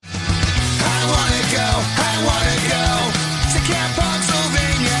I wanna go to Camp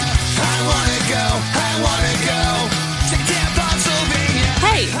Pennsylvania. I wanna go to Camp Pennsylvania.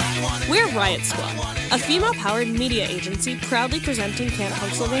 Hey, we're Riot Squad, a female-powered media agency proudly presenting Camp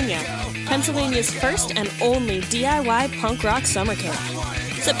Pennsylvania, Pennsylvania's first and only DIY punk rock summer camp.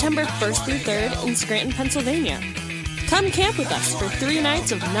 September 1st through 3rd in Scranton, Pennsylvania. Come camp with us for 3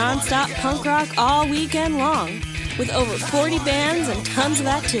 nights of non-stop punk rock all weekend long, with over 40 bands and tons of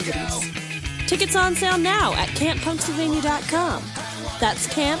activities. Tickets on sale now at camppunksylvania.com. That's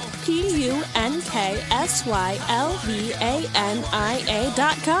camp,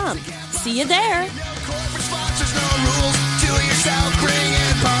 PUNKSYLVANIA.com. See you there. Corporate sponsors, no rules. Do it yourself,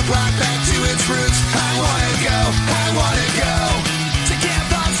 bringing punk rock back to its roots. I wanna go to Camp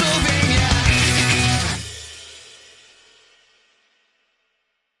Pennsylvania.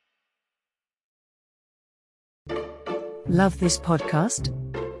 Love this podcast?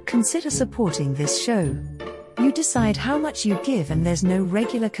 Consider supporting this show. You decide how much you give and there's no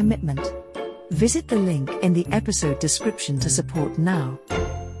regular commitment. Visit the link in the episode description to support now.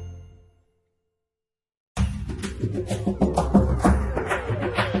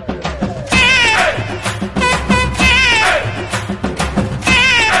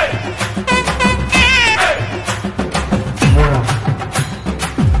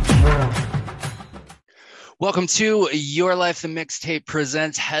 Welcome to Your Life the Mixtape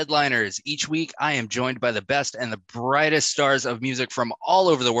presents Headliners. Each week, I am joined by the best and the brightest stars of music from all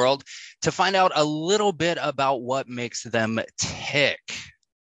over the world to find out a little bit about what makes them tick.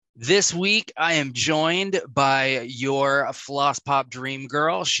 This week, I am joined by your Floss Pop Dream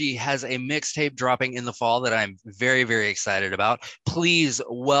Girl. She has a mixtape dropping in the fall that I'm very, very excited about. Please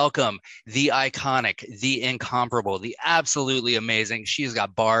welcome the iconic, the incomparable, the absolutely amazing. She's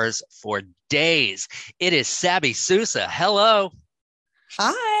got bars for days. It is SABBY SOUSA. Hello.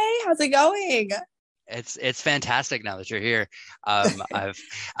 Hi, how's it going? It's fantastic now that you're here. I've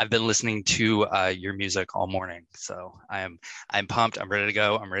been listening to your music all morning, so I'm pumped. I'm ready to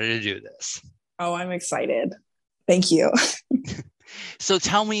go. I'm ready to do this. Oh, I'm excited. Thank you. So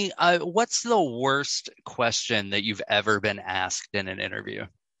tell me, what's the worst question that you've ever been asked in an interview?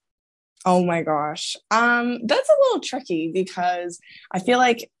 Oh my gosh. That's a little tricky because I feel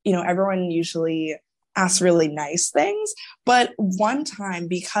like, everyone usually asks really nice things. But one time,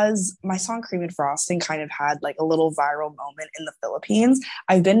 because my song Cream and Frosting kind of had like a little viral moment in the Philippines,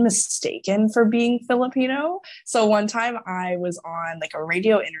 I've been mistaken for being Filipino. So one time I was on like a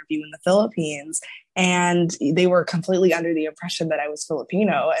radio interview in the Philippines and they were completely under the impression that I was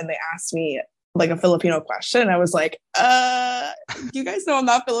Filipino. And they asked me like a Filipino question. And I was like, you guys know I'm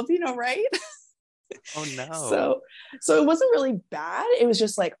not Filipino, right? Oh no. So it wasn't really bad. It was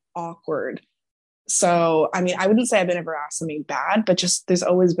just like awkward. So, I mean, I wouldn't say I've been ever asked something bad, but just there's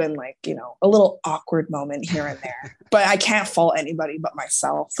always been like, a little awkward moment here and there. But I can't fault anybody but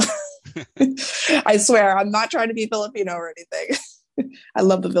myself. I swear, I'm not trying to be Filipino or anything. I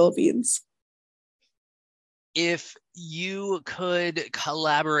love the Philippines. If you could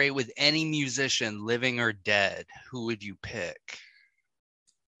collaborate with any musician, living or dead, who would you pick?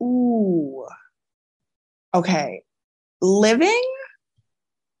 Ooh. Okay. Living?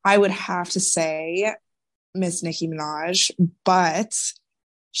 I would have to say Miss Nicki Minaj, but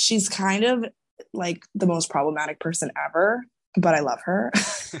she's kind of like the most problematic person ever, but I love her.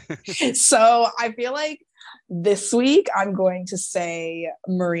 So I feel like this week I'm going to say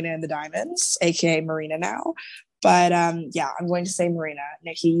Marina and the Diamonds, aka Marina now. But yeah, I'm going to say Marina.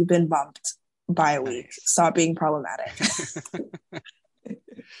 Nicki, you've been bumped by a week. Stop being problematic.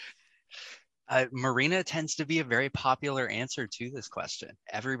 Marina tends to be a very popular answer to this question.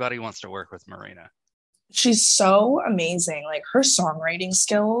 Everybody wants to work with Marina. She's so amazing. Like her songwriting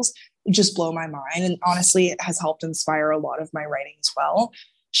skills just blow my mind. And honestly, it has helped inspire a lot of my writing as well.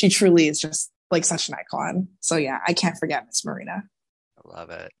 She truly is just like such an icon. So yeah, I can't forget Miss Marina. I love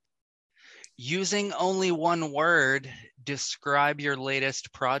it. Using only one word, describe your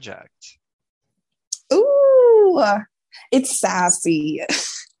latest project. Ooh, it's sassy.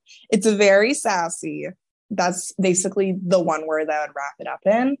 It's very sassy. That's basically the one word that I would wrap it up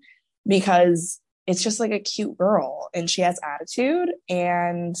in because it's just like a cute girl and she has attitude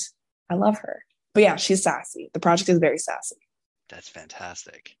and I love her. But yeah, she's sassy. The project is very sassy. That's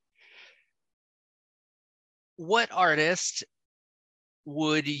fantastic. What artist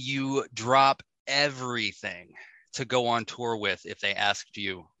would you drop everything to go on tour with if they asked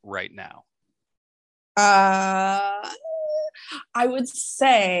you right now? I would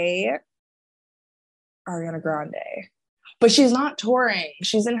say Ariana Grande, but she's not touring.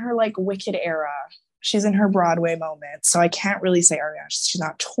 She's in her like Wicked era. She's in her Broadway moment. So I can't really say Ariana. She's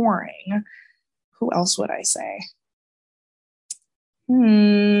not touring. Who else would I say?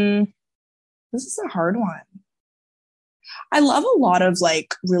 Hmm, this is a hard one. I love a lot of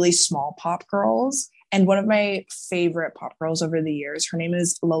like really small pop girls. And one of my favorite pop girls over the years, her name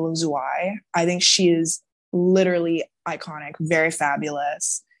is Lolo Zouai. I think she is literally iconic, very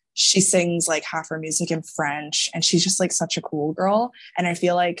fabulous. She sings like half her music in French, and she's just like such a cool girl. And I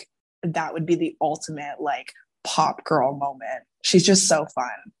feel like that would be the ultimate like pop girl moment. She's just so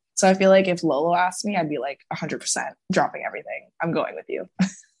fun. So I feel like if Lolo asked me, I'd be like 100% dropping everything. I'm going with you.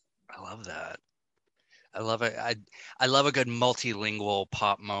 I love that. I love it. I love a good multilingual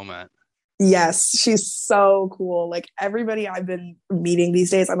pop moment. Yes, she's so cool. Like everybody I've been meeting these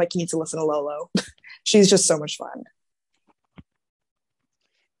days, I'm like, you need to listen to Lolo. She's just so much fun.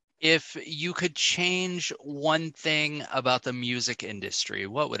 If you could change one thing about the music industry,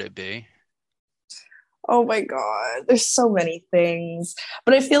 what would it be? Oh my God, there's so many things.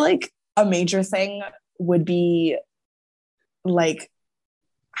 But I feel like a major thing would be like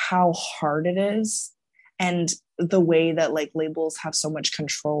how hard it is and the way that like labels have so much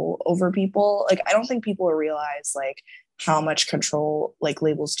control over people. Like I don't think people realize like how much control like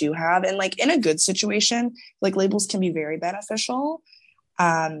labels do have. And like in a good situation, like labels can be very beneficial.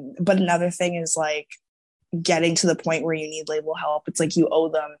 But another thing is like getting to the point where you need label help. It's like you owe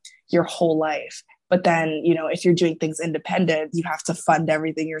them your whole life. But then, you know, if you're doing things independent, you have to fund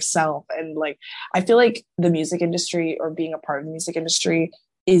everything yourself. And like, I feel like the music industry or being a part of the music industry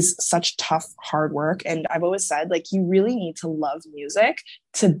is such tough, hard work. And I've always said, like, you really need to love music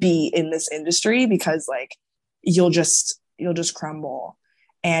to be in this industry because like you'll just crumble.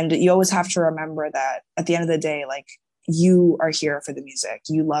 And you always have to remember that at the end of the day, like you are here for the music.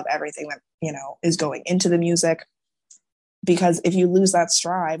 You love everything that, you know, is going into the music. Because if you lose that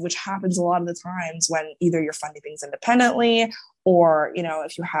strive, which happens a lot of the times when either you're funding things independently or, you know,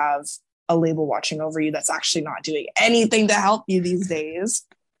 if you have a label watching over you that's actually not doing anything to help you these days,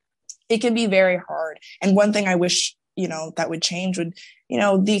 it can be very hard. And one thing I wish, you know, that would change would, you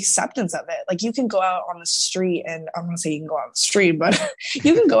know, the acceptance of it. Like you can go out on the street and I'm going to say you can go out on the street, but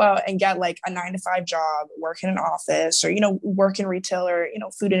you can go out and get like a 9 to 5 job, work in an office or, you know, work in retail or, you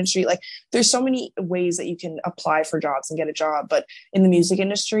know, food industry. Like there's so many ways that you can apply for jobs and get a job. But in the music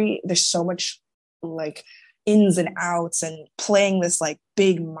industry, there's so much like ins and outs and playing this like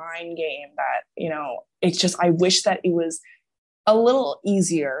big mind game that, you know, it's just, I wish that it was a little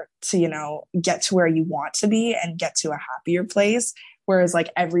easier to, you know, get to where you want to be and get to a happier place. Whereas like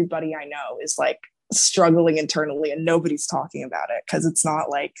everybody I know is like struggling internally and nobody's talking about it because it's not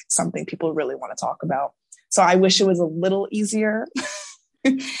like something people really want to talk about. So I wish it was a little easier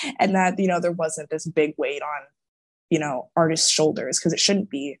and that, you know, there wasn't this big weight on, you know, artists' shoulders because it shouldn't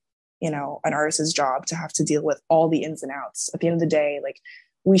be, you know, an artist's job to have to deal with all the ins and outs. At the end of the day, like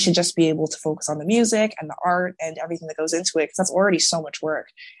we should just be able to focus on the music and the art and everything that goes into it because that's already so much work.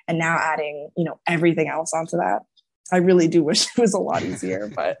 And now adding, you know, everything else onto that, I really do wish it was a lot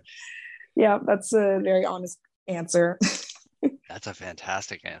easier. But yeah, that's a very honest answer. That's a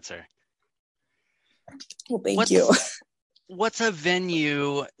fantastic answer. Well, thank you. What's a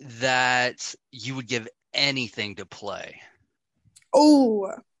venue that you would give anything to play?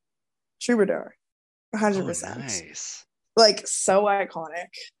 Oh, Troubadour, 100%. Oh, nice. Like so iconic.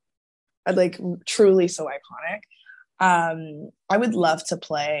 Like truly so iconic. I would love to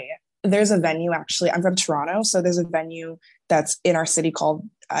play. There's a venue actually. I'm from Toronto, so there's a venue that's in our city called.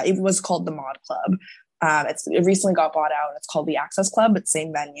 It was called the Mod Club. It recently got bought out. It's called the Access Club, but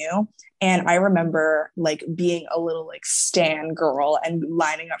same venue. And I remember like being a little like stan girl and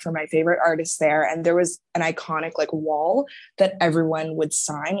lining up for my favorite artists there. And there was an iconic like wall that everyone would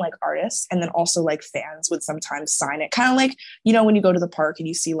sign, like artists, and then also like fans would sometimes sign it. Kind of like, you know, when you go to the park and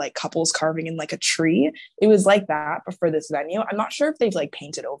you see like couples carving in like a tree. It was like that, but for this venue. I'm not sure if they've like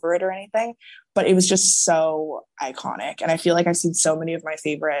painted over it or anything, but it was just so iconic. And I feel like I've seen so many of my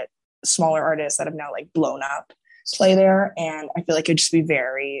favorite smaller artists that have now like blown up play there, and I feel like it'd just be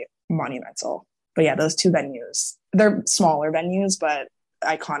very monumental. But yeah, those two venues, they're smaller venues but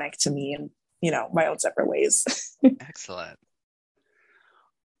iconic to me in, you know, my own separate ways. Excellent.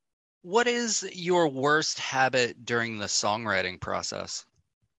 What is your worst habit during the songwriting process?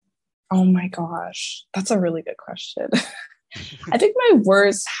 Oh my gosh, that's a really good question. I think my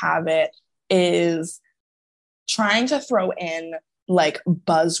worst habit is trying to throw in like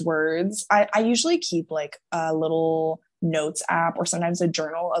buzzwords. I usually keep like a little notes app or sometimes a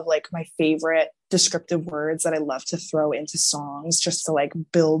journal of like my favorite descriptive words that I love to throw into songs just to like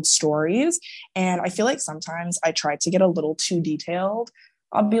build stories. And I feel like sometimes I try to get a little too detailed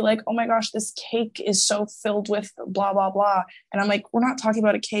I'll be like, oh my gosh, this cake is so filled with blah, blah, blah. And I'm like, we're not talking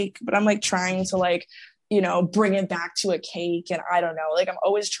about a cake, but I'm like trying to like, bring it back to a cake. And I don't know, like I'm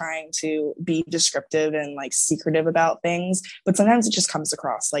always trying to be descriptive and like secretive about things, but sometimes it just comes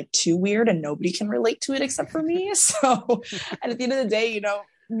across like too weird and nobody can relate to it except for me. So, and at the end of the day,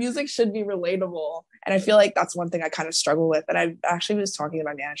 music should be relatable. And I feel like that's one thing I kind of struggle with. And I actually was talking to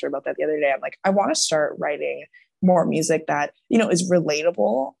my manager about that the other day. I'm like, I want to start writing more music that, is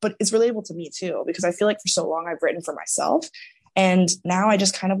relatable, but is relatable to me too, because I feel like for so long I've written for myself. And now I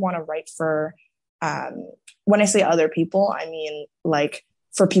just kind of want to write for, when I say other people, I mean like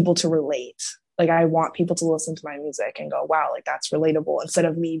for people to relate. Like I want people to listen to my music and go, wow, like that's relatable, instead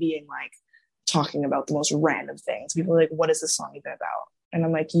of me being like talking about the most random things. People are like, what is this song even about? And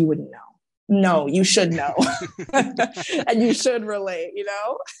I'm like, you wouldn't know. No, you should know. And you should relate,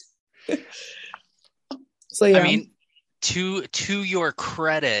 So yeah. I mean, to your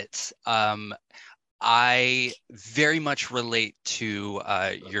credit, I very much relate to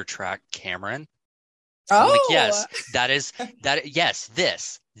your track, Cameron. I'm like, yes,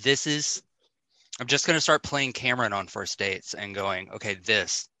 this is, I'm just going to start playing Cameron on first dates and going, okay,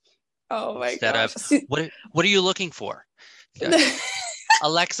 this. Oh my instead gosh. of, what are you looking for?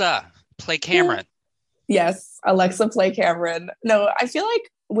 Alexa, play Cameron. Yes, Alexa, play Cameron. No, I feel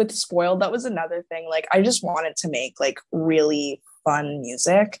like with Spoiled, that was another thing. Like, I just wanted to make like really fun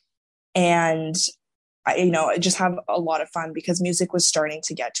music, and I just have a lot of fun because music was starting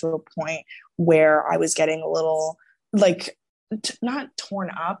to get to a point where I was getting a little like not torn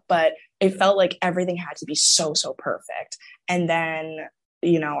up, but it felt like everything had to be so perfect. And then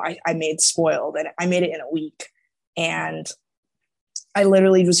I made Spoiled, and I made it in a week, and I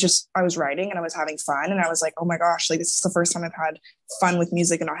literally I was writing and I was having fun, and I was like, oh my gosh, like this is the first time I've had fun with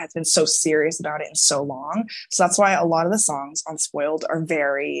music and I have been so serious about it in so long. So that's why a lot of the songs on Spoiled are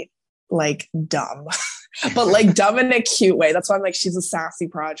very like dumb, but like dumb in a cute way. That's why I'm like, she's a sassy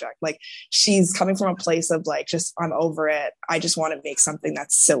project. Like she's coming from a place of like, just, I'm over it. I just want to make something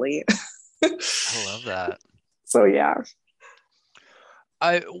that's silly. I love that. So yeah.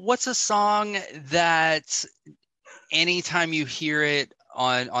 What's a song that anytime you hear it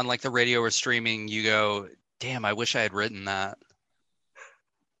on like the radio or streaming, you go, damn, I wish I had written that?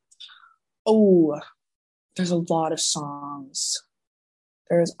 Oh, there's a lot of songs.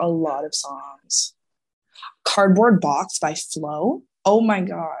 There's a lot of songs. Cardboard Box by Flo. Oh my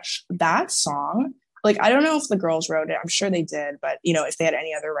gosh. That song, like, I don't know if the girls wrote it. I'm sure they did, but if they had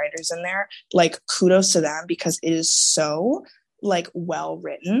any other writers in there, like kudos to them, because it is so like well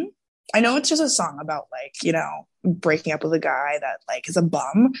written. I know it's just a song about like, breaking up with a guy that like is a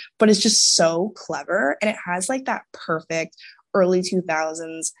bum, but it's just so clever. And it has like that perfect early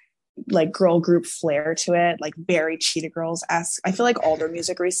 2000s like girl group flair to it, like very Cheetah Girls-esque. I feel like all their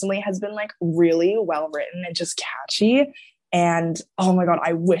music recently has been like really well written and just catchy. And oh my god,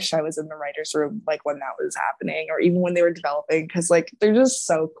 I wish I was in the writer's room like when that was happening, or even when they were developing, because like they're just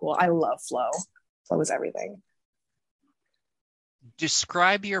so cool. I love Flo. Flo is everything.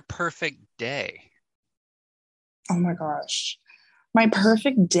 Describe your perfect day. Oh my gosh. My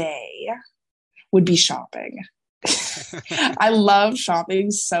perfect day would be shopping. I love shopping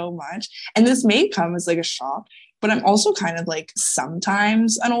so much. And this may come as like a shock, but I'm also kind of like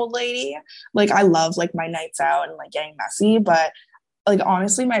sometimes an old lady. Like I love like my nights out and like getting messy, but like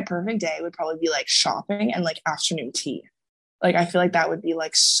honestly, my perfect day would probably be like shopping and like afternoon tea. Like I feel like that would be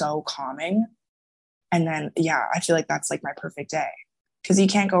like so calming. And then yeah, I feel like that's like my perfect day, because you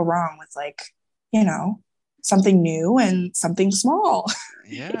can't go wrong with like, something new and something small.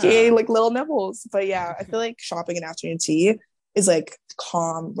 Yeah. AKA like little nibbles. But yeah, I feel like shopping and afternoon tea is like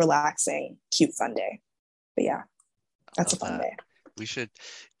calm, relaxing, cute, fun day. But yeah, that's a fun day. We should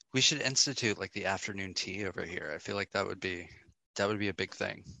institute like the afternoon tea over here. I feel like that would be a big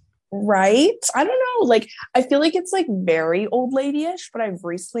thing. Right? I don't know. Like I feel like it's like very old lady-ish, but I've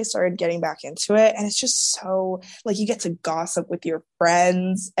recently started getting back into it, and it's just so like you get to gossip with your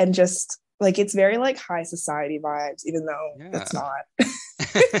friends, and just like it's very like high society vibes, even though it's not.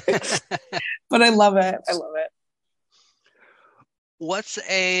 But I love it. I love it. What's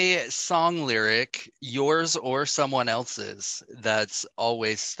a song lyric, yours or someone else's, that's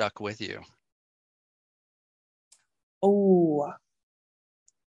always stuck with you? Oh,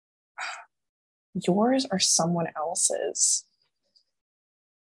 yours or someone else's?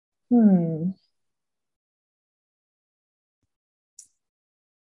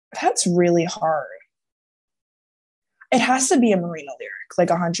 That's really hard. It has to be a Marina lyric, like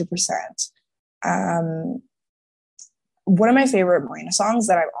 100%. one of my favorite Marina songs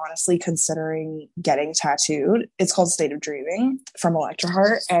that I'm honestly considering getting tattooed. It's called State of Dreaming from Electra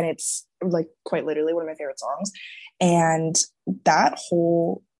Heart, and it's like quite literally one of my favorite songs. And that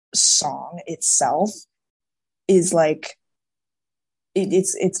whole song itself is like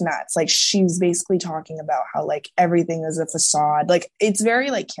it's nuts. Like she's basically talking about how like everything is a facade. Like it's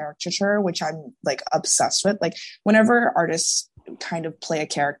very like caricature, which I'm like obsessed with. Like whenever artists kind of play a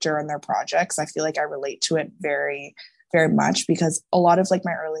character in their projects, I feel like I relate to it very, very much, because a lot of like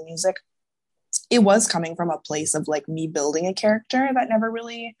my early music, it was coming from a place of like me building a character that never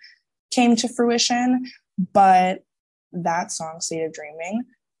really came to fruition. But that song, State of Dreaming,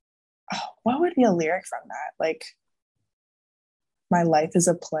 oh, what would be a lyric from that? Like, my life is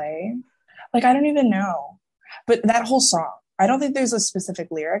a play. Like, I don't even know. But that whole song, I don't think there's a specific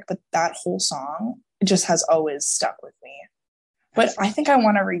lyric, but that whole song just has always stuck with me. But I think I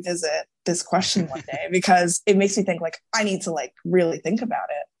want to revisit this question one day because it makes me think like I need to like really think about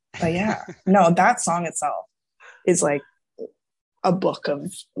it. But yeah, no, that song itself is like a book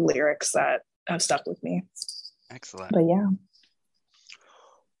of lyrics that have stuck with me. Excellent. But yeah.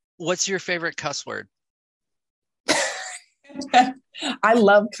 What's your favorite cuss word? I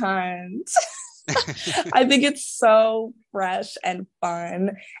love cunt. I think it's so fresh and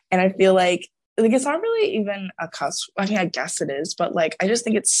fun. And I feel like it's not really even a cuss. I mean, I guess it is, but like I just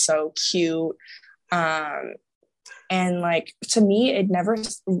think it's so cute. And like to me, it never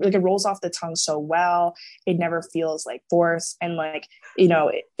like it rolls off the tongue so well. It never feels like forced. And like, you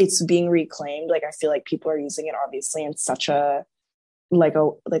know, it's being reclaimed. Like I feel like people are using it obviously in such a I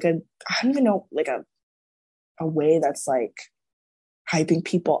don't even know, like a way that's like hyping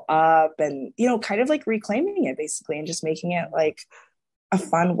people up and, you know, kind of like reclaiming it basically and just making it like a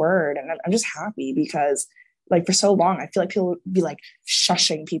fun word. And I'm just happy because like for so long, I feel like people would be like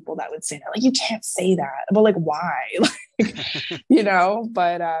shushing people that would say that, like, you can't say that, but like, why? Like, you know,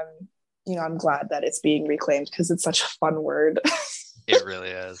 but, you know, I'm glad that it's being reclaimed because it's such a fun word. It really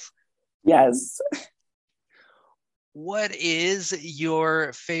is. Yes. What is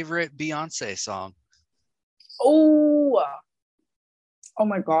your favorite Beyonce song? Oh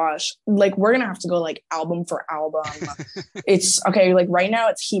my gosh. Like we're gonna have to go like album for album. It's okay, like right now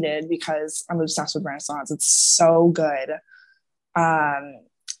it's Heated because I'm obsessed with Renaissance. It's so good.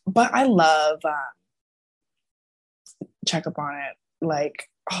 But I love Check Up On It. Like,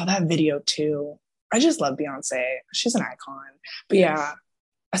 oh, that video too. I just love Beyonce. She's an icon. But yeah,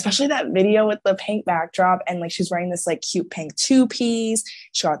 especially that video with the pink backdrop and like she's wearing this like cute pink two-piece.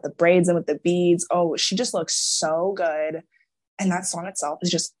 She got the braids in with the beads. Oh, she just looks so good. And that song itself is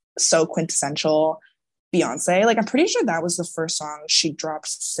just so quintessential Beyonce. Like, I'm pretty sure that was the first song she dropped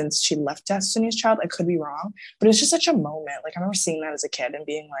since she left Destiny's Child. I could be wrong, but it's just such a moment. Like, I remember seeing that as a kid and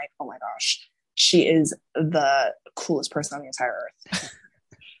being like, oh my gosh, she is the coolest person on the entire earth.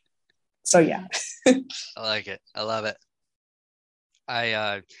 So, yeah. I like it. I love it.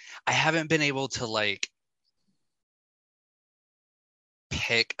 I haven't been able to like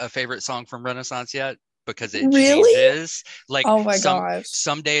pick a favorite song from Renaissance yet. Because it changes. Like, oh my gosh.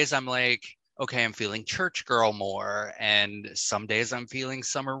 Some days I'm like, okay, I'm feeling Church Girl more, and some days I'm feeling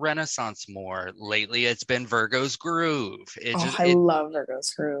Summer Renaissance more. Lately, it's been Virgo's Groove. I love Virgo's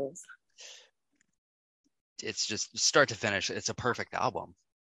Groove. It's just start to finish. It's a perfect album.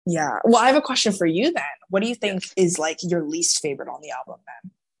 Yeah. Well, I have a question for you then. What do you think is like your least favorite on the album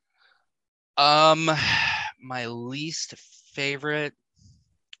then? My least favorite.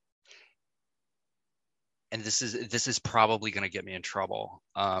 And this is probably going to get me in trouble,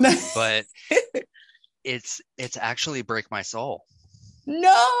 but it's actually Break My Soul.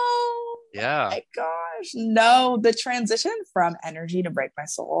 No. Yeah. Oh my gosh. No, the transition from Energy to Break My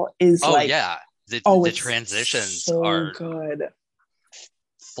Soul is the transitions are good,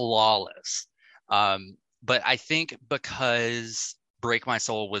 flawless. But I think because Break My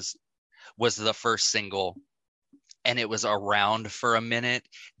Soul was the first single. And it was around for a minute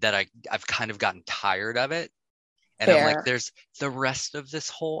that I've kind of gotten tired of it. And Fair. I'm like, there's the rest of this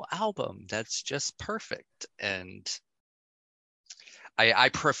whole album that's just perfect. And I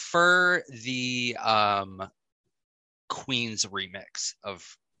prefer the Queen's remix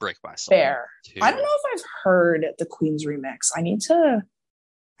of Break My Soul. Fair. I don't know if I've heard the Queen's remix. I need to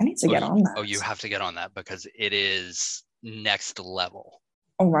get on that. Oh, you have to get on that because it is next level.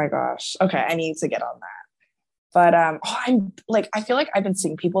 Oh my gosh. Okay, I need to get on that. But I'm like, I feel like I've been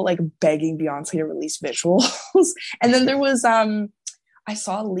seeing people like begging Beyonce to release visuals. And then there was I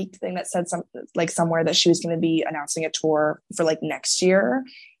saw a leaked thing that said somewhere that she was going to be announcing a tour for like next year.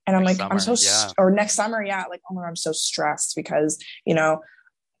 And I'm like, or next summer, yeah. Like, oh my God, I'm so stressed because, you know,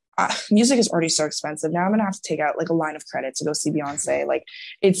 music is already so expensive. Now I'm gonna have to take out like a line of credit to go see Beyonce. Like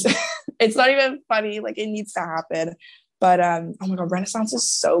it's it's not even funny. Like it needs to happen. But oh my god, Renaissance is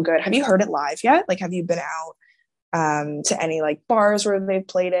so good. Have you heard it live yet? Like have you been out to any like bars where they've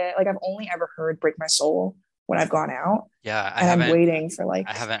played it? Like I've only ever heard Break My Soul when I've gone out. Yeah, I'm waiting for like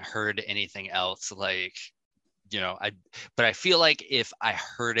I haven't heard anything else like, but I feel like if I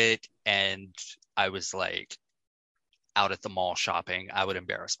heard it and I was like out at the mall shopping, I would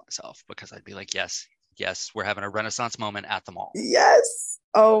embarrass myself because I'd be like, yes, we're having a Renaissance moment at the mall. Yes.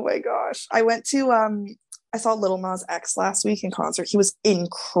 Oh my gosh. I saw Lil Nas X last week in concert. He was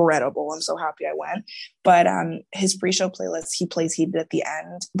incredible. I'm so happy I went. But his pre-show playlist, he plays Heated at the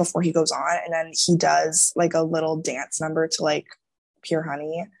end before he goes on, and then he does like a little dance number to like Pure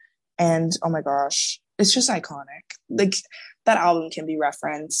Honey. And oh my gosh, it's just iconic. Like that album can be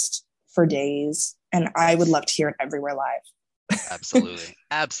referenced for days, and I would love to hear it everywhere live. Absolutely.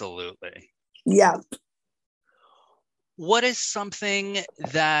 Absolutely. Yeah. What is something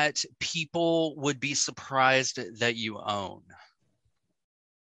that people would be surprised that you own?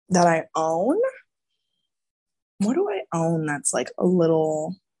 That I own? What do I own that's like a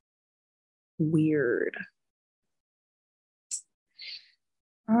little weird?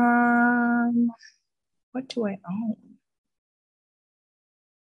 What do I own?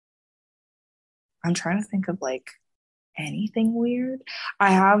 I'm trying to think of like anything weird.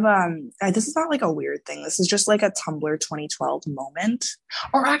 I have this is not like a weird thing. This is just like a Tumblr 2012 moment.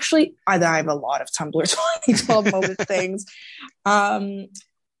 Or actually, I have a lot of Tumblr 2012 moment things. I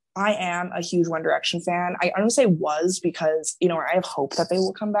am a huge One Direction fan. I don't say was because, I have hope that they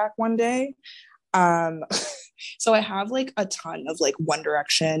will come back one day. So I have like a ton of like One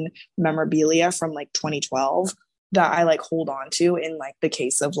Direction memorabilia from like 2012 that I like hold on to in like the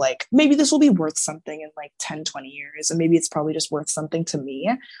case of like, maybe this will be worth something in like 10, 20 years. And maybe it's probably just worth something to me.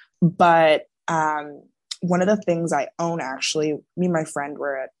 But one of the things I own, actually, me and my friend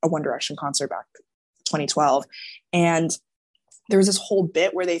were at a One Direction concert back 2012. And there was this whole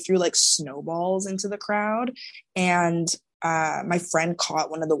bit where they threw like snowballs into the crowd. And my friend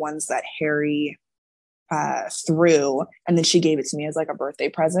caught one of the ones that Harry threw, and then she gave it to me as like a birthday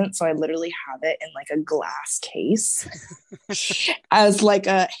present. So I literally have it in like a glass case as like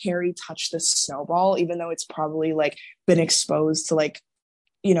a Harry touched this snowball, even though it's probably like been exposed to like,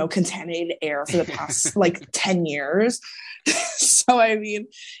 contaminated air for the past like 10 years. So I mean,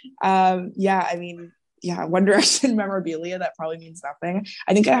 One Direction memorabilia that probably means nothing.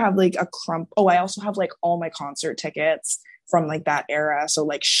 I think I have like I also have like all my concert tickets from like that era. So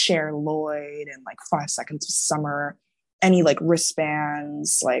like Cher Lloyd and like 5 Seconds of Summer, any like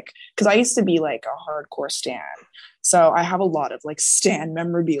wristbands, like, because I used to be like a hardcore stan. So I have a lot of like stan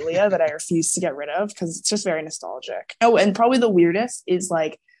memorabilia that I refuse to get rid of because it's just very nostalgic. Oh, and probably the weirdest is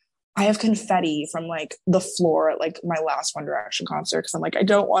like I have confetti from like the floor at like my last One Direction concert because I'm like, I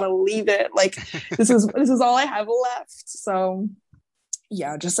don't want to leave it. Like this is all I have left. So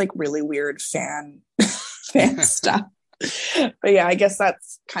yeah, just like really weird fan stuff. But yeah, I guess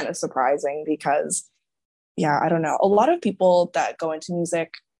that's kind of surprising because, yeah, I don't know. A lot of people that go into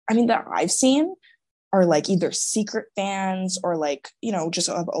music, I mean, that I've seen are like either secret fans or like, just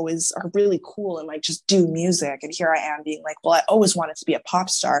are really cool and like just do music. And here I am being like, well, I always wanted to be a pop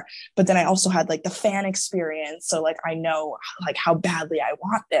star, but then I also had like the fan experience. So like, I know like how badly I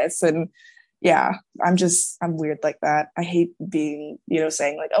want this. And yeah, I'm weird like that. I hate being,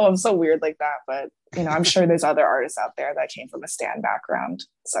 saying like, oh, I'm so weird like that. But, I'm sure there's other artists out there that came from a stan background.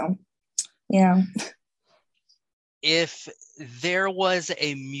 So, yeah. If there was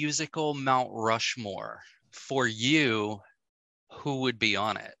a musical Mount Rushmore for you, who would be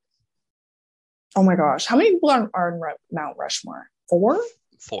on it? Oh my gosh. How many people are in Mount Rushmore? 4?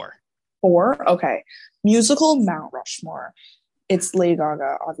 4. 4? Okay. Musical Mount Rushmore. It's Lady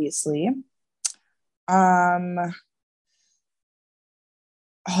Gaga, obviously.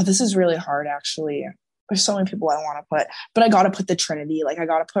 Oh, this is really hard, actually. There's so many people I want to put, but I got to put the Trinity. Like, I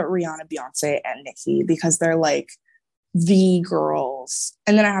got to put Rihanna, Beyonce, and Nicki because they're like the girls.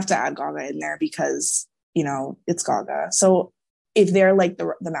 And then I have to add Gaga in there because, it's Gaga. So if they're like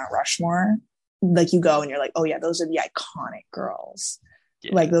the Mount Rushmore, like you go and you're like, oh yeah, those are the iconic girls.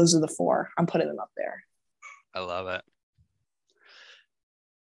 Yeah. Like those are the 4. I'm putting them up there. I love it.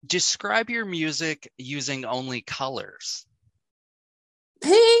 Describe your music using only colors.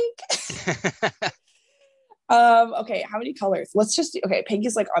 Pink. Okay, how many colors? Let's just pink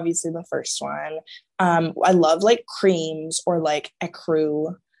is like obviously the first one. I love like creams or like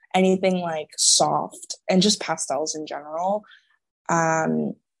ecru, anything like soft and just pastels in general.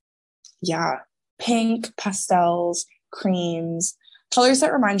 Yeah, pink, pastels, creams. colors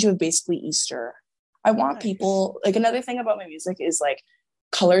that remind you of basically Easter. I want Nice. people, like, another thing about my music is like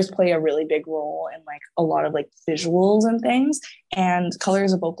colors play a really big role in like a lot of like visuals and things, and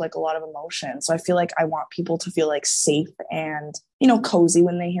colors evoke like a lot of emotion. So I feel like I want people to feel like safe and, you know, cozy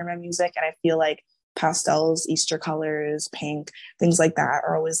when they hear my music. And I feel like pastels, Easter colors, pink, things like that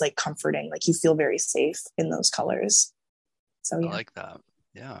are always like comforting. Like you feel very safe in those colors. So I yeah. like that.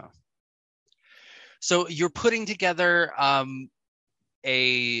 Yeah. So you're putting together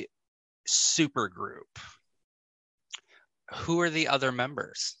a super group. Who are the other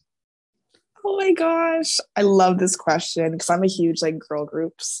members? Oh my gosh. I love this question because I'm a huge like girl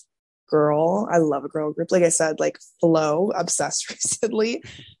groups girl. I love a girl group. Like I said, like Flow, obsessed recently.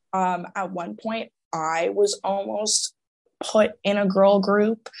 At one point I was almost put in a girl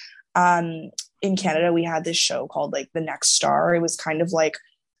group. In Canada, we had this show called like The Next Star. It was kind of like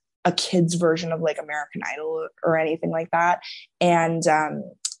a kid's version of like American Idol or anything like that. And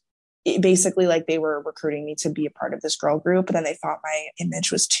basically like they were recruiting me to be a part of this girl group, but then they thought my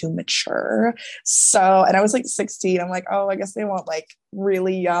image was too mature. So, and I was like 16. I'm like, oh, I guess they want like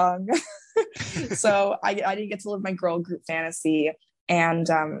really young. So I didn't get to live my girl group fantasy. And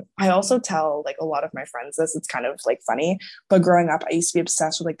I also tell like a lot of my friends this. It's kind of like funny, but growing up, I used to be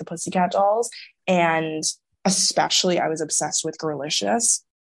obsessed with like the Pussycat Dolls, and especially I was obsessed with Girlicious.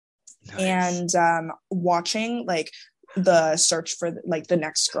 Nice. And watching like the search for like the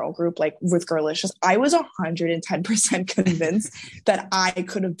next girl group, like with Girlicious, I was 110% convinced that I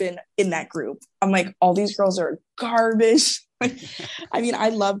could have been in that group. I'm like, all these girls are garbage. I mean, I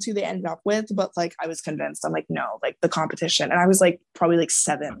loved who they ended up with, but like I was convinced. I'm like, no, like the competition. And I was like probably like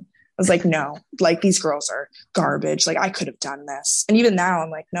 7. I was like, no, like these girls are garbage. Like I could have done this. And even now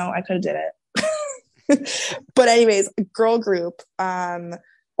I'm like, no, I could have did it. But anyways, girl group,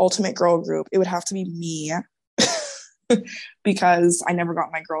 ultimate girl group, it would have to be me because I never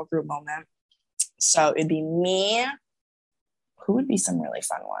got my girl group moment. So it'd be me. Who would be some really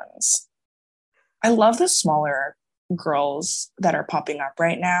fun ones? I love the smaller girls that are popping up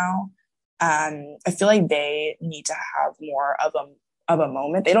right now. I feel like they need to have more of a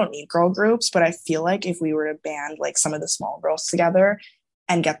moment. They don't need girl groups, but I feel like if we were to band like some of the small girls together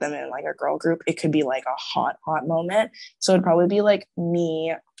and get them in like a girl group, it could be like a hot moment. So it'd probably be like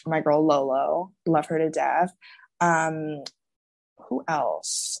me, my girl Lolo, love her to death. Who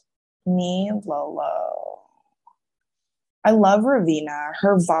else? Me, Lolo. I love Ravina.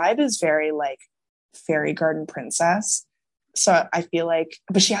 Her vibe is very like fairy garden princess. So I feel like,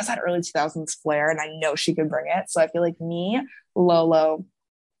 but she has that early 2000s flair, and I know she could bring it. So I feel like me, Lolo,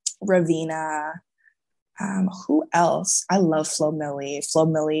 Ravina. Who else? I love Flo Milli. Flo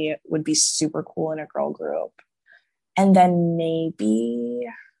Milli would be super cool in a girl group. And then maybe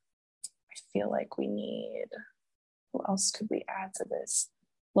I feel like we need, who else could we add to this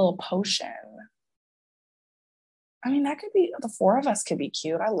little potion? I mean, that could be, the 4 of us could be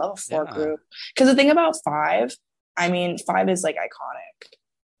cute. I love a 4 group. Because the thing about 5, I mean, 5 is like iconic.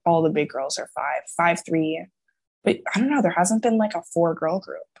 All the big girls are 5, 5'3". But I don't know, there hasn't been like a 4 girl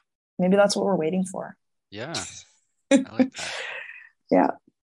group. Maybe that's what we're waiting for. Yeah, I like that. Yeah.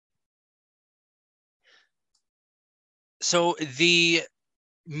 So the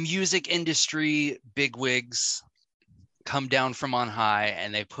music industry bigwigs come down from on high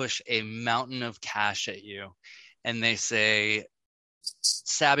and they push a mountain of cash at you. And they say,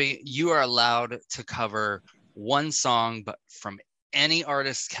 Sabby, you are allowed to cover one song, but from any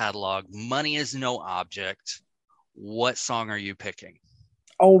artist's catalog. Money is no object. What song are you picking?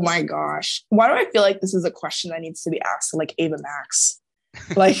 Oh my gosh. Why do I feel like this is a question that needs to be asked to like Ava Max?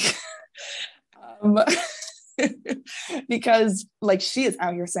 Like, because like she is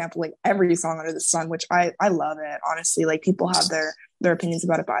out here sampling every song under the sun, which I love it. Honestly, like people have their opinions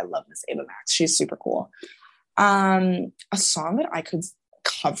about it, but I love Miss Ava Max. She's super cool. A song that I could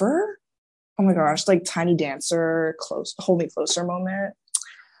cover. Oh my gosh, like Tiny Dancer, Hold Me Closer moment.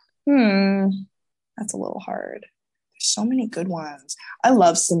 That's a little hard. There's so many good ones. I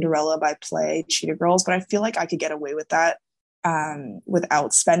love Cinderella by Play, Cheetah Girls, but I feel like I could get away with that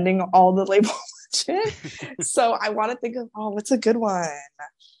without spending all the label budget. So I want to think of, what's a good one?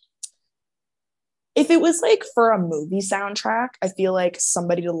 If it was like for a movie soundtrack, I feel like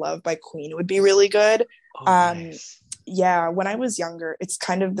Somebody to Love by Queen would be really good. Nice. Yeah, when I was younger, it's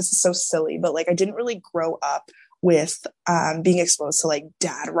kind of, this is so silly, but like I didn't really grow up with being exposed to like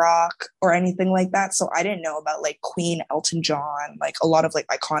dad rock or anything like that. So I didn't know about like Queen, Elton John, like a lot of like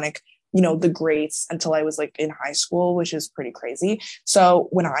iconic, you know, the greats until I was like in high school, which is pretty crazy. So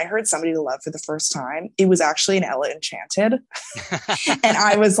when I heard Somebody to Love for the first time, it was actually an Ella Enchanted. And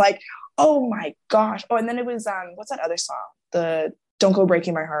I was like, oh my gosh. Oh, and then it was, what's that other song? The Don't Go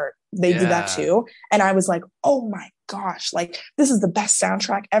Breaking My Heart. They did that too. And I was like, oh my gosh, like this is the best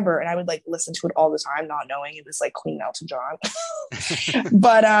soundtrack ever. And I would like listen to it all the time, not knowing it was like Queen Elton John.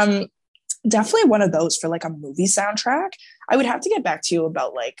 But definitely one of those for like a movie soundtrack. I would have to get back to you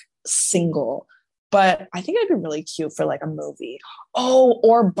about like single, but I think it'd be really cute for like a movie. Oh,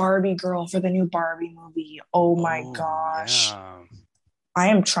 or Barbie Girl for the new Barbie movie. Oh my gosh. Yeah. I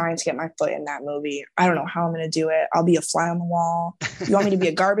am trying to get my foot in that movie. I don't know how I'm going to do it. I'll be a fly on the wall. You want me to be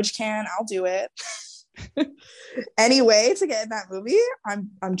a garbage can? I'll do it. Anyway, to get in that movie,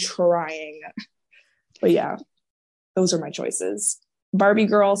 I'm trying. But yeah, those are my choices. Barbie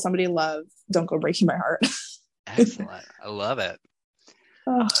Girl, Somebody to Love, Don't Go Breaking My Heart. Excellent. I love it.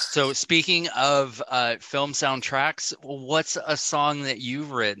 Oh. So speaking of film soundtracks, what's a song that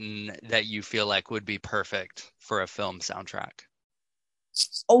you've written that you feel like would be perfect for a film soundtrack?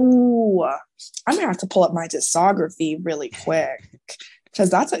 Oh, I'm gonna have to pull up my discography really quick because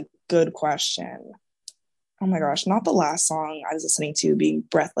that's a good question. Oh my gosh, not the last song I was listening to being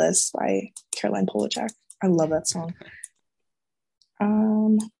Breathless by Caroline Polachek. I love that song.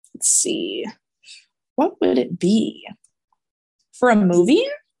 Let's see. What would it be? For a movie?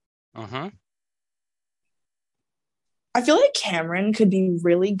 Uh-huh. I feel like Cameron could be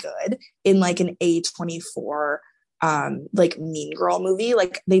really good in like an A24 like Mean Girl movie.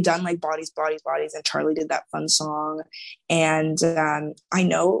 Like they done like Bodies, Bodies, Bodies, and Charlie did that fun song. And I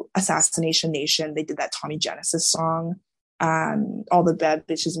know Assassination Nation, they did that Tommy Genesis song, All the Bad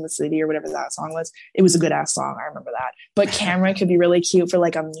Bitches in the City or whatever that song was. It was a good ass song. I remember that. But Cameron could be really cute for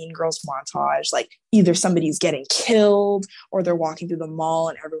like a Mean Girls montage. Like either somebody's getting killed or they're walking through the mall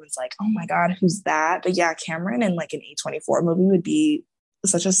and everyone's like, oh my God, who's that? But yeah, Cameron in like an A24 movie would be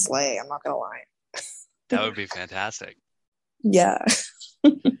such a slay. I'm not going to lie. That would be fantastic. Yeah.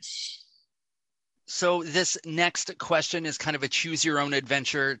 So this next question is kind of a choose your own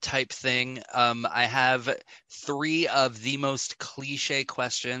adventure type thing. I have 3 of the most cliche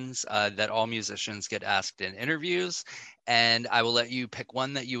questions that all musicians get asked in interviews, and I will let you pick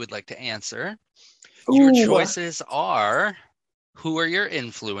one that you would like to answer. Your choices are: who are your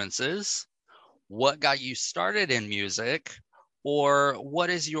influences? What got you started in music? Or what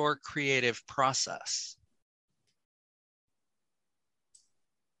is your creative process?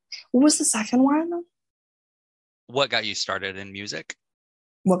 What was the second one? What got you started in music?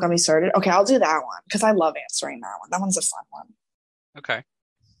 What got me started? Okay, I'll do that one because I love answering that one. That one's a fun one. Okay.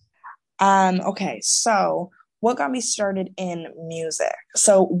 Okay, so what got me started in music?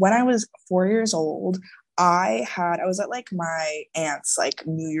 So when I was 4 years old, I was at like my aunt's like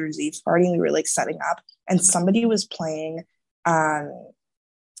New Year's Eve party, and we were like setting up, and somebody was playing Kylie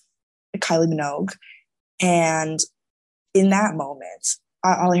Minogue, and in that moment,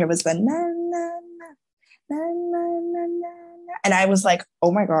 all I heard was the na na na na na na na, and I was like,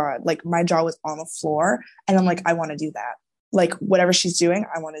 oh my God, like my jaw was on the floor, and I'm like, I want to do that. Like whatever she's doing,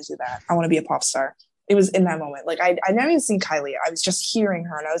 I want to do that. I want to be a pop star. It was in that moment. Like I never even seen Kylie. I was just hearing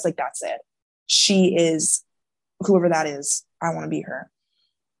her, and I was like, that's it. She is whoever that is. I want to be her.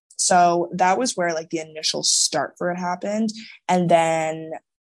 So that was where like the initial start for it happened. And then,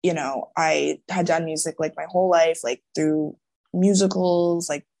 you know, I had done music like my whole life, like through musicals,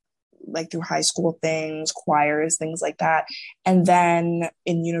 like through high school things, choirs, things like that. And then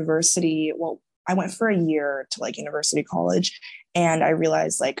in university, well, I went for a year to like university college, and I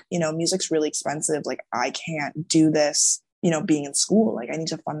realized like, you know, music's really expensive. Like I can't do this, you know, being in school. Like I need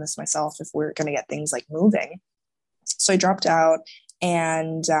to fund this myself if we're going to get things like moving. So I dropped out,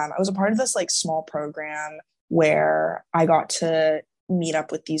 and I was a part of this like small program where I got to meet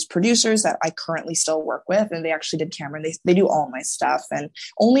up with these producers that I currently still work with, and they actually did Cameron. They do all my stuff, and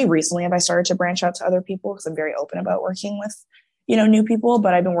only recently have I started to branch out to other people because I'm very open about working with, you know, new people.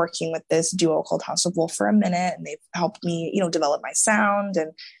 But I've been working with this duo called House of Wolf for a minute, and they've helped me, you know, develop my sound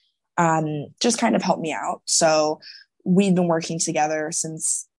and just kind of helped me out. So we've been working together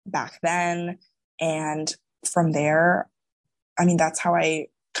since back then, and from there, I mean, that's how I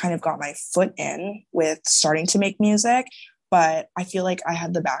kind of got my foot in with starting to make music. But I feel like I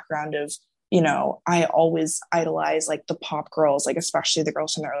had the background of, you know, I always idolized like the pop girls, like especially the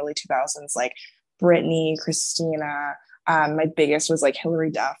girls from the early 2000s, like Britney, Christina. My biggest was like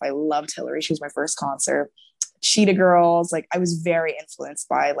Hilary Duff. I loved Hilary. She was my first concert. Cheetah Girls. Like I was very influenced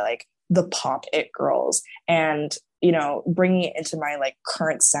by like the pop it girls, and you know, bringing it into my like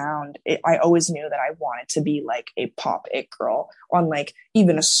current sound, I always knew that I wanted to be like a pop it girl on like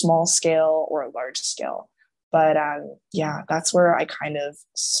even a small scale or a large scale. But yeah, that's where I kind of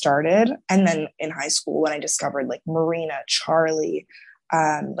started. And then in high school, when I discovered like Marina, Charlie,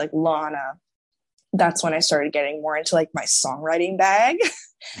 like Lana, that's when I started getting more into like my songwriting bag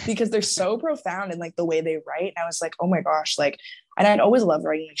because they're so profound in like the way they write. And I was like, oh my gosh, like, and I'd always loved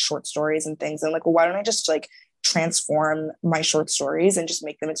writing like short stories and things. And like, well, why don't I just like transform my short stories and just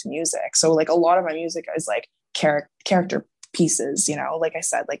make them into music? So like a lot of my music is like character pieces, you know, like I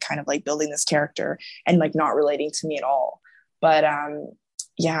said, like kind of like building this character and like not relating to me at all. But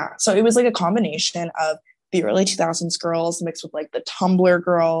yeah, so it was like a combination of the early 2000s girls mixed with like the Tumblr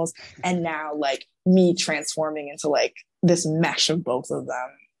girls, and now like me transforming into like this mesh of both of them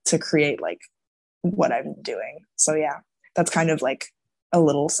to create like what I'm doing. So yeah, that's kind of like a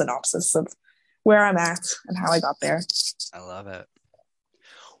little synopsis of where I'm at and how I got there. I love it.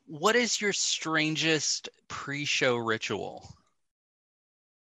 What is your strangest pre-show ritual?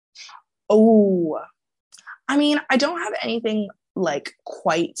 Oh, I mean, I don't have anything like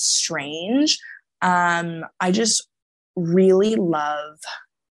quite strange. I just really love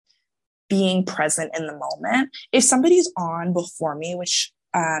being present in the moment. If somebody's on before me, which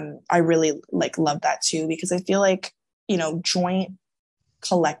I really like love that too, because I feel like, you know, joint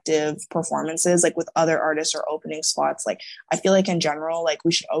collective performances like with other artists or opening spots, like I feel like in general, like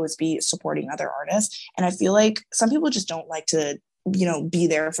we should always be supporting other artists. And I feel like some people just don't like to, you know, be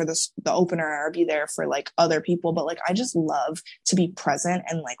there for the opener or be there for like other people, but like I just love to be present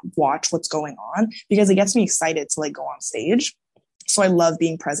and like watch what's going on because it gets me excited to like go on stage. So I love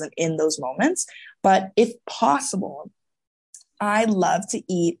being present in those moments. But if possible, I love to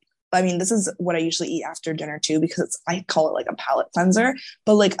eat. I mean, this is what I usually eat after dinner too, because I call it like a palate cleanser,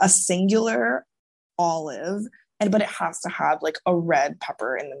 but like a singular olive, but it has to have like a red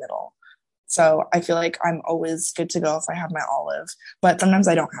pepper in the middle. So I feel like I'm always good to go if I have my olive, but sometimes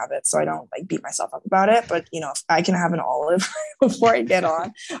I don't have it. So I don't like beat myself up about it. But, you know, if I can have an olive before I get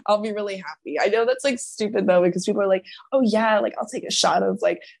on, I'll be really happy. I know that's like stupid though, because people are like, oh yeah, like I'll take a shot of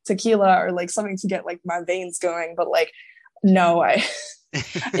like tequila or like something to get like my veins going. But like, no,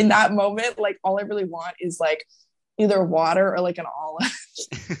 in that moment, like all I really want is like either water or like an olive.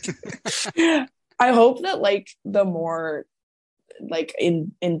 I hope that like the more like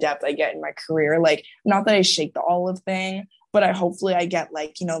in depth I get in my career, like not that I shake the olive thing, but hopefully I get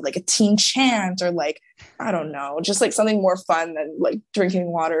like, you know, like a teen chant or like, I don't know, just like something more fun than like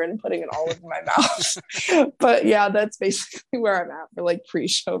drinking water and putting an olive in my mouth. But yeah, that's basically where I'm at for like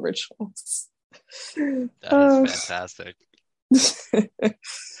pre-show rituals. That is fantastic.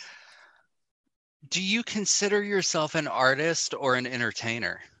 Do you consider yourself an artist or an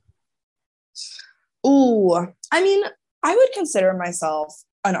entertainer? Ooh, I mean, I would consider myself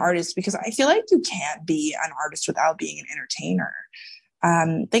an artist because I feel like you can't be an artist without being an entertainer.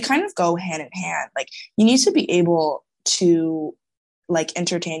 They kind of go hand in hand. Like you need to be able to like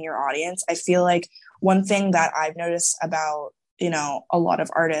entertain your audience. I feel like one thing that I've noticed about, you know, a lot of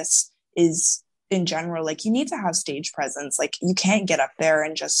artists is in general, like you need to have stage presence. Like you can't get up there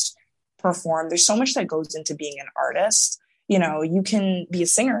and just perform. There's so much that goes into being an artist. You know, you can be a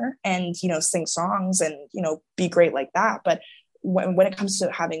singer and, you know, sing songs and, you know, be great like that. But when it comes to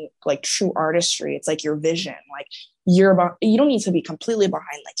having like true artistry, it's like your vision, like you don't need to be completely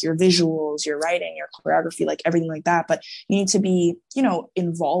behind like your visuals, your writing, your choreography, like everything like that. But you need to be, you know,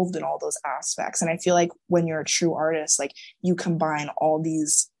 involved in all those aspects. And I feel like when you're a true artist, like you combine all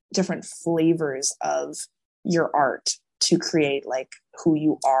these different flavors of your art to create like who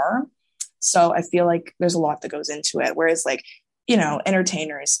you are. So I feel like there's a lot that goes into it. Whereas like, you know,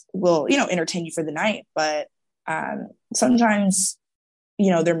 entertainers will, you know, entertain you for the night, but sometimes, you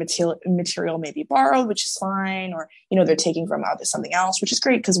know, their material may be borrowed, which is fine, or, you know, they're taking from something else, which is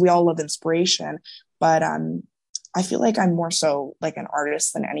great because we all love inspiration. But I feel like I'm more so like an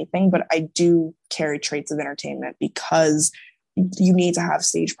artist than anything, but I do carry traits of entertainment because you need to have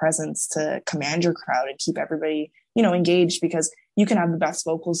stage presence to command your crowd and keep everybody, you know, engaged, because you can have the best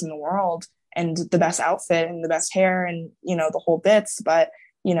vocals in the world and the best outfit and the best hair and, you know, the whole bits. But,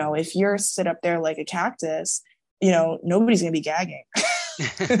 you know, if you're sit up there like a cactus, you know, nobody's going to be gagging.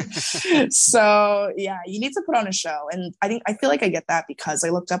 So yeah, you need to put on a show. And I feel like I get that because I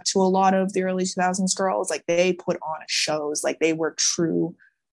looked up to a lot of the early 2000s girls. Like they put on shows, like they were true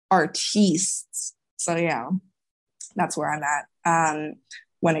artists. So yeah, that's where I'm at.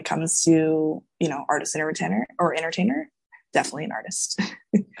 When it comes to, you know, artist and entertainer, definitely an artist.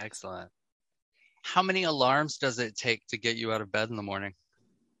 Excellent. How many alarms does it take to get you out of bed in the morning?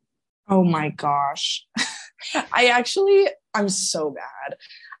 Oh my gosh. I'm so bad.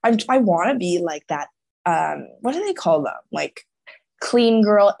 I want to be like that. What do they call them? Like clean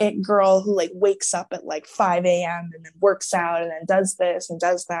girl, it girl who like wakes up at like 5 a.m. and then works out and then does this and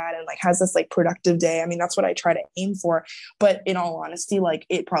does that and like has this like productive day. I mean, that's what I try to aim for. But in all honesty, like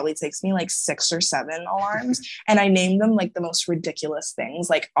it probably takes me like 6 or 7 alarms and I name them like the most ridiculous things.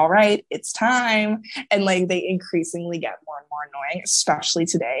 Like, all right, it's time. And like they increasingly get more and more annoying, especially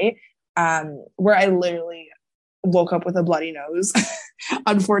today, where I literally woke up with a bloody nose,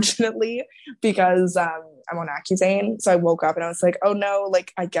 unfortunately, because I'm on Accutane. So I woke up and I was like, oh no,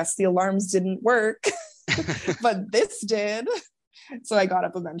 like I guess the alarms didn't work, but this did. So I got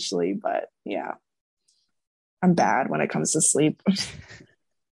up eventually, but yeah, I'm bad when it comes to sleep.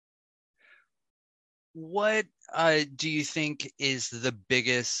 What do you think is the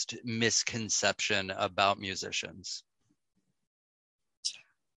biggest misconception about musicians?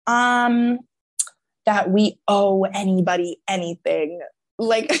 That we owe anybody anything.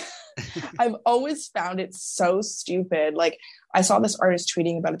 Like, I've always found it so stupid. Like, I saw this artist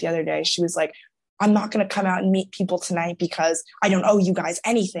tweeting about it the other day. She was like, I'm not going to come out and meet people tonight because I don't owe you guys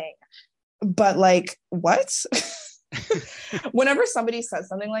anything. But like, what? Whenever somebody says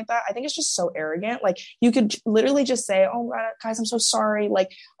something like that, I think it's just so arrogant. Like you could literally just say, oh God, guys, I'm so sorry. Like,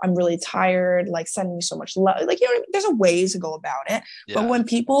 I'm really tired. Like, sending you so much love. Like, you know, there's a way to go about it. Yeah. But when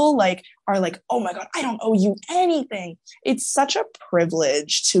people like are like, oh my God, I don't owe you anything. It's such a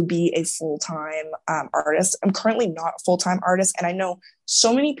privilege to be a full-time artist. I'm currently not a full-time artist. And I know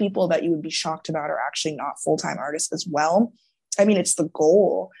so many people that you would be shocked about are actually not full-time artists as well. I mean, it's the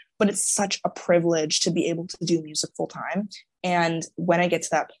goal, but it's such a privilege to be able to do music full time. And when I get to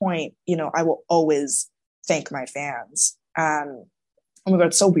that point, you know, I will always thank my fans. Oh my God,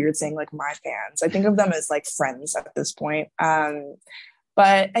 it's so weird saying like my fans. I think of them as like friends at this point.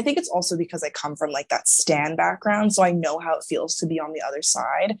 But I think it's also because I come from like that stan background. So I know how it feels to be on the other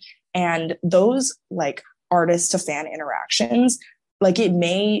side. And those like artist to fan interactions, like it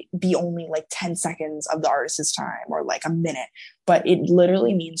may be only like 10 seconds of the artist's time or like a minute, but it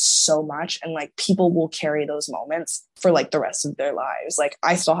literally means so much. And like people will carry those moments for like the rest of their lives. Like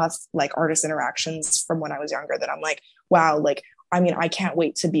I still have like artist interactions from when I was younger that I'm like, wow, like, I mean, I can't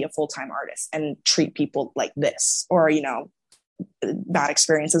wait to be a full-time artist and treat people like this, or, you know, bad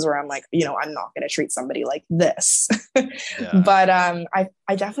experiences where I'm like, you know, I'm not going to treat somebody like this. Yeah. But I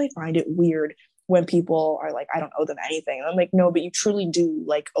definitely find it weird when people are like, I don't owe them anything. And I'm like, no, but you truly do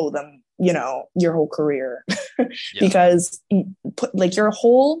like owe them, you know, your whole career. Because like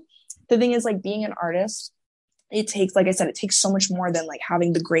the thing is like being an artist, it takes, like I said, it takes so much more than like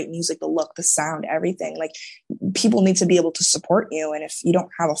having the great music, the look, the sound, everything. Like people need to be able to support you. And if you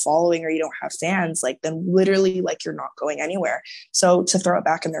don't have a following or you don't have fans, like then literally like you're not going anywhere. So to throw it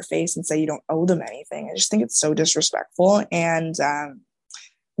back in their face and say you don't owe them anything, I just think it's so disrespectful. And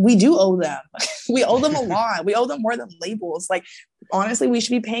we do owe them. We owe them a lot. We owe them more than labels. Like, honestly, we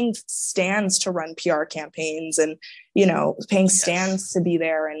should be paying stands to run PR campaigns and, you know, paying stands to be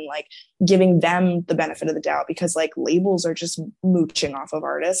there and like giving them the benefit of the doubt, because like labels are just mooching off of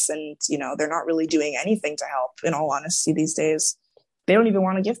artists and, you know, they're not really doing anything to help, in all honesty, these days. They don't even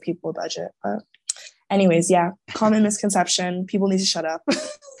want to give people a budget. But anyways, yeah, common misconception. People need to shut up.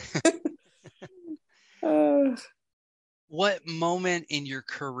 What moment in your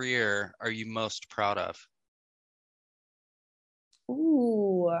career are you most proud of?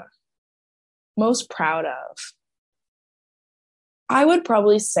 Ooh, most proud of. I would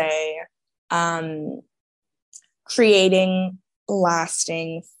probably say creating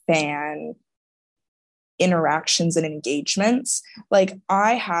lasting fan interactions and engagements. Like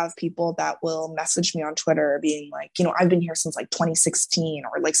I have people that will message me on Twitter being like, you know, I've been here since like 2016,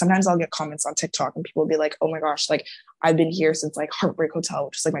 or like sometimes I'll get comments on TikTok and people will be like, oh my gosh, like I've been here since like Heartbreak Hotel,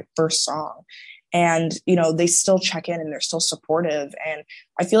 which is like my first song. And, you know, they still check in and they're still supportive. And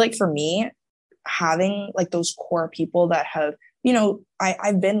I feel like for me, having like those core people that have, you know,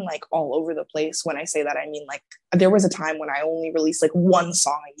 I've been like all over the place. When I say that, I mean, like there was a time when I only released like one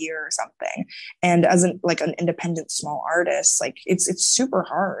song a year or something. And as an independent small artist, like it's super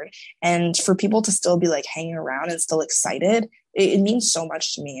hard. And for people to still be like hanging around and still excited, it means so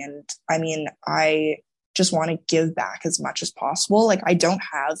much to me. And I mean, I just want to give back as much as possible. Like I don't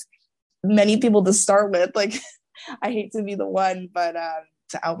have many people to start with. Like I hate to be the one, but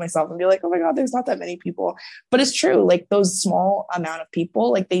to out myself and be like, oh my God, there's not that many people. But it's true. Like those small amount of people,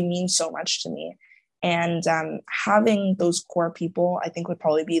 like they mean so much to me. And having those core people, I think would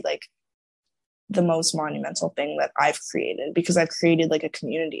probably be like the most monumental thing that I've created, because I've created like a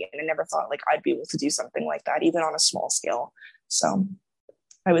community and I never thought like I'd be able to do something like that, even on a small scale. So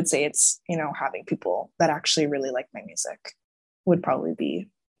I would say it's, you know, having people that actually really like my music would probably be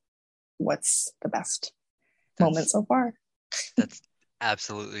what's the best moment so far.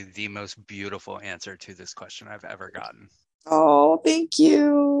 absolutely the most beautiful answer to this question I've ever gotten. Oh, thank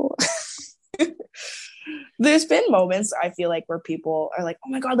you. There's been moments I feel like where people are like, oh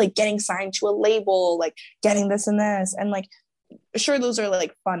my God, like getting signed to a label, like getting this and this. And like, sure, those are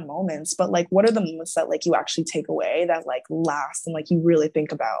like fun moments, but like, what are the moments that like you actually take away that like last and like you really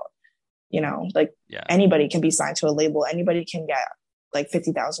think about? Like anybody can be signed to a label. Anybody can get like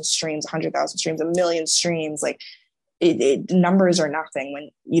 50,000 streams, 100,000 streams, a million streams. Like numbers are nothing when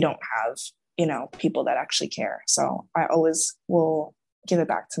you don't have, people that actually care. So I always will give it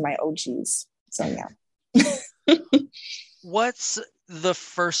back to my OGs. So yeah. What's the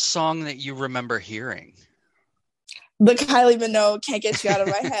first song that you remember hearing? The Kylie Minogue, Can't Get You Out of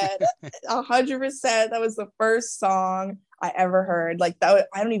My Head. 100%. That was the first song I ever heard. Like that,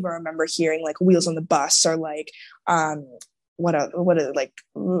 I don't even remember hearing like Wheels on the Bus or like, what are like,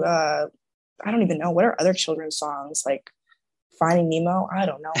 I don't even know. What are other children's songs? Like Finding Nemo? I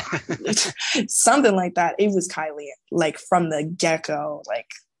don't know. Something like that. It was Kylie, like from the get-go. Like,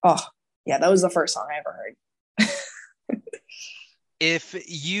 oh yeah, that was the first song I ever heard. If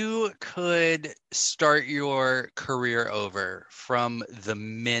you could start your career over from the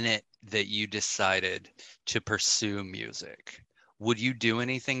minute that you decided to pursue music, would you do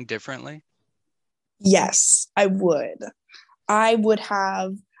anything differently? Yes, I would. I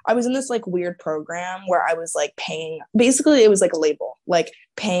was in this like weird program where I was like paying, basically it was like a label, like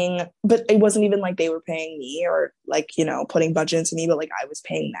paying, but it wasn't even like they were paying me or like, putting budget into me, but like I was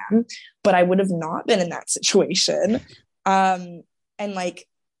paying them. But I would have not been in that situation. And like,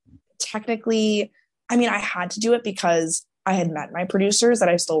 technically, I mean, I had to do it because I had met my producers that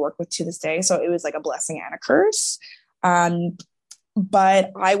I still work with to this day. So it was like a blessing and a curse.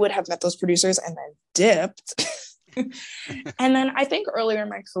 But I would have met those producers and then dipped. And then I think earlier in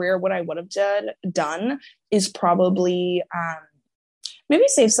my career, what I would have done is probably maybe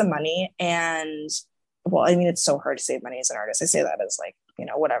save some money. And well, I mean, it's so hard to save money as an artist. I say that as like,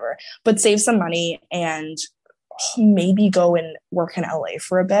 whatever, but save some money and maybe go and work in LA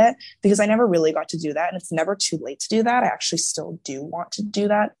for a bit, because I never really got to do that. And it's never too late to do that. I actually still do want to do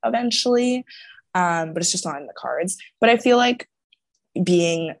that eventually. But it's just not in the cards. But I feel like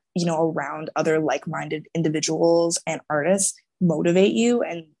being, around other like-minded individuals and artists motivate you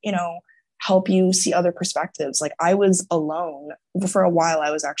and, help you see other perspectives. Like I was alone for a while.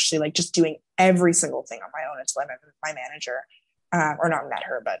 I was actually like just doing every single thing on my own until I met my manager. Or not met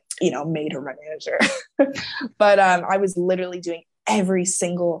her, but, made her my manager. But I was literally doing every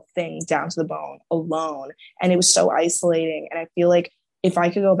single thing down to the bone alone. And it was so isolating. And I feel like if I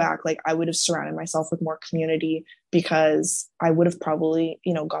could go back, like I would have surrounded myself with more community, because I would have probably,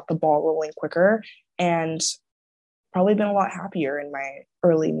 got the ball rolling quicker and probably been a lot happier in my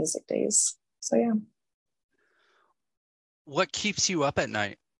early music days. So, yeah. What keeps you up at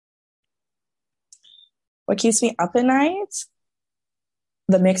night? What keeps me up at night?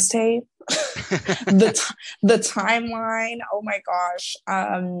 The mixtape, the timeline. Oh my gosh.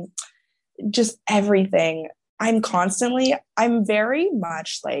 Just everything. I'm very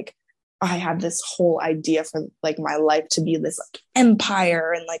much like, I have this whole idea for like my life to be this like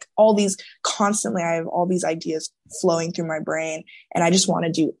empire and like I have all these ideas flowing through my brain, and I just want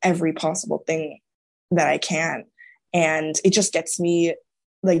to do every possible thing that I can. And it just gets me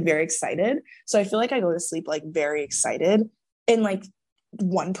like very excited. So I feel like I go to sleep like very excited and like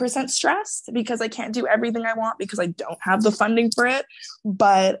 1% stressed because I can't do everything I want because I don't have the funding for it,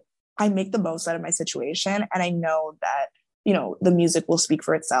 but I make the most out of my situation. And I know that, the music will speak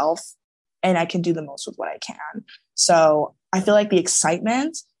for itself and I can do the most with what I can. So I feel like the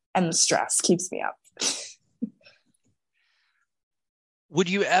excitement and the stress keeps me up. Would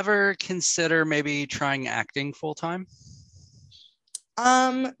you ever consider maybe trying acting full time?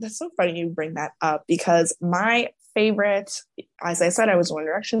 That's so funny you bring that up, because my favorite, as I said, I was a One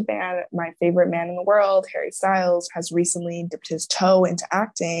Direction fan. My favorite man in the world, Harry Styles, has recently dipped his toe into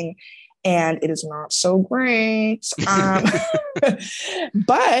acting, and it is not so great. But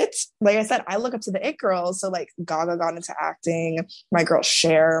like I said, I look up to the it girls. So like Gaga got into acting. My girl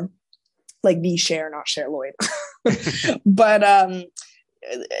Cher, like the Cher, not Cher Lloyd. But I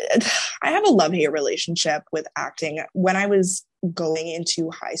have a love-hate relationship with acting. When I was going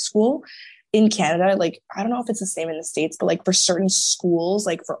into high school in Canada, like I don't know if it's the same in the States, but like for certain schools,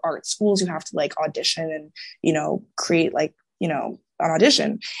 like for art schools, you have to like audition and create like an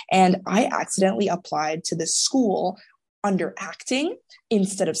audition. And I accidentally applied to this school under acting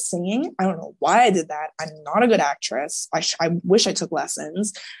instead of singing. I don't know why I did that. I'm not a good actress. I wish I took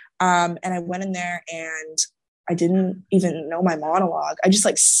lessons. And I went in there and I didn't even know my monologue. I just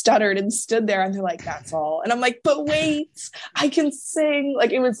like stuttered and stood there, and they're like, that's all. And I'm like, but wait, I can sing.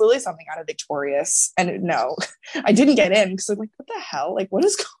 Like, it was literally something out of Victorious. And no, I didn't get in because I'm like, what the hell? Like, what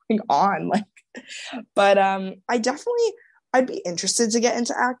is going on? Like, but I'd be interested to get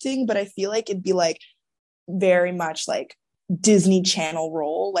into acting, but I feel like it'd be like very much like Disney Channel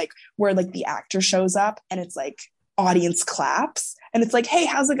role, like where like the actor shows up and it's like audience claps and it's like, hey,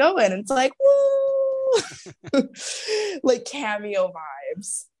 how's it going? And it's like, woo, like cameo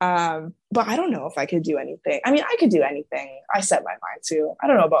vibes. But I don't know if I could do anything. I mean, I could do anything I set my mind to. I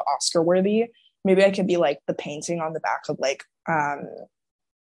don't know about Oscar worthy. Maybe I could be like the painting on the back of like an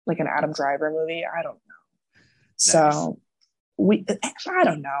Adam Driver movie. I don't know. Nice. So I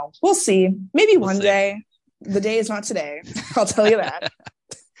don't know. We'll see. Maybe one day. The day is not today. I'll tell you that.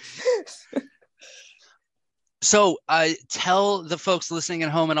 So tell the folks listening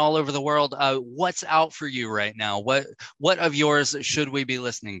at home and all over the world, what's out for you right now? What of yours should we be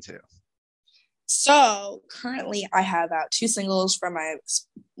listening to? So currently I have out 2 singles from my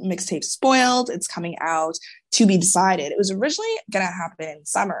mixtape Spoiled. It's coming out to be decided. It was originally going to happen in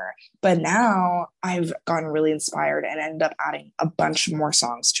summer, but now I've gotten really inspired and ended up adding a bunch more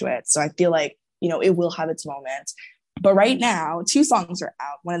songs to it. So I feel like, it will have its moment. But right now, 2 songs are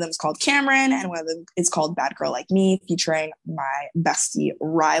out. One of them is called Cameron, and one of them is called Bad Girl Like Me, featuring my bestie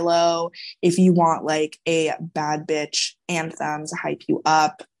Rilo. If you want like a bad bitch anthem to hype you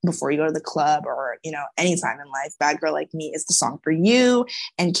up before you go to the club or, anytime in life, Bad Girl Like Me is the song for you.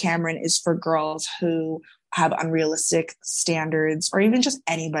 And Cameron is for girls who have unrealistic standards, or even just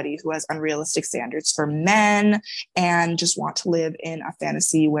anybody who has unrealistic standards for men and just want to live in a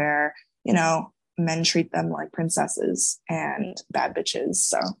fantasy where, men treat them like princesses and bad bitches.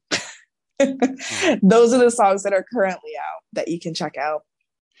 So those are the songs that are currently out that you can check out.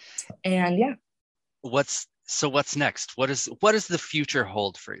 And yeah. What's next? What does the future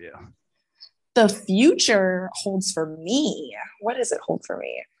hold for you? The future holds for me. What does it hold for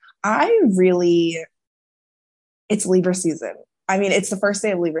me? It's Libra season. I mean, it's the first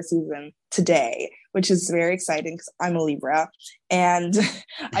day of Libra season today, which is very exciting because I'm a Libra. And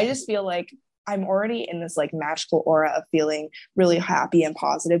I just feel like I'm already in this like magical aura of feeling really happy and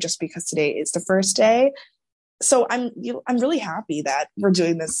positive just because today is the first day. So I'm really happy that we're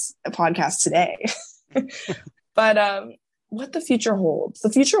doing this podcast today. But what the future holds? The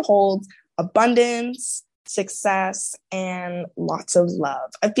future holds abundance, success, and lots of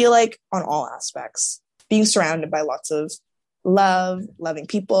love. I feel like on all aspects, being surrounded by lots of love, loving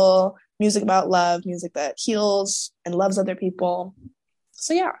people, music about love, music that heals and loves other people.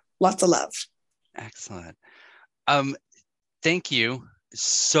 So yeah, lots of love. Excellent. Thank you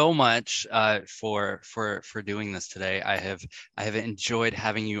so much for doing this today. I have enjoyed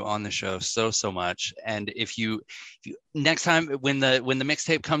having you on the show so much. And if you next time when the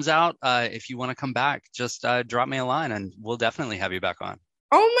mixtape comes out, if you want to come back, just drop me a line and we'll definitely have you back on.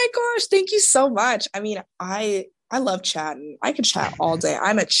 Oh my gosh, thank you so much. I mean, I love chatting. I could chat all day.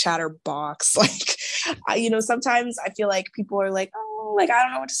 I'm a chatterbox. Like, sometimes I feel like people are like, oh, like, I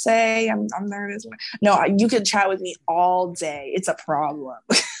don't know what to say. I'm nervous. No, you can chat with me all day. It's a problem.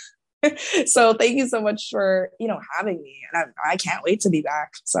 So thank you so much for, having me. And I can't wait to be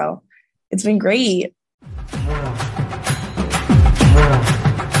back. So it's been great.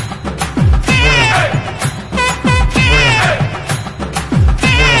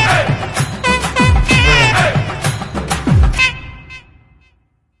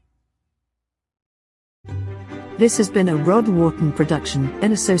 This has been a Rod Wharton production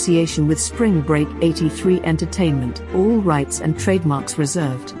in association with Spring Break 83 Entertainment. All rights and trademarks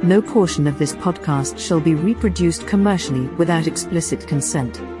reserved. No portion of this podcast shall be reproduced commercially without explicit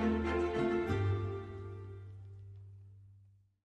consent.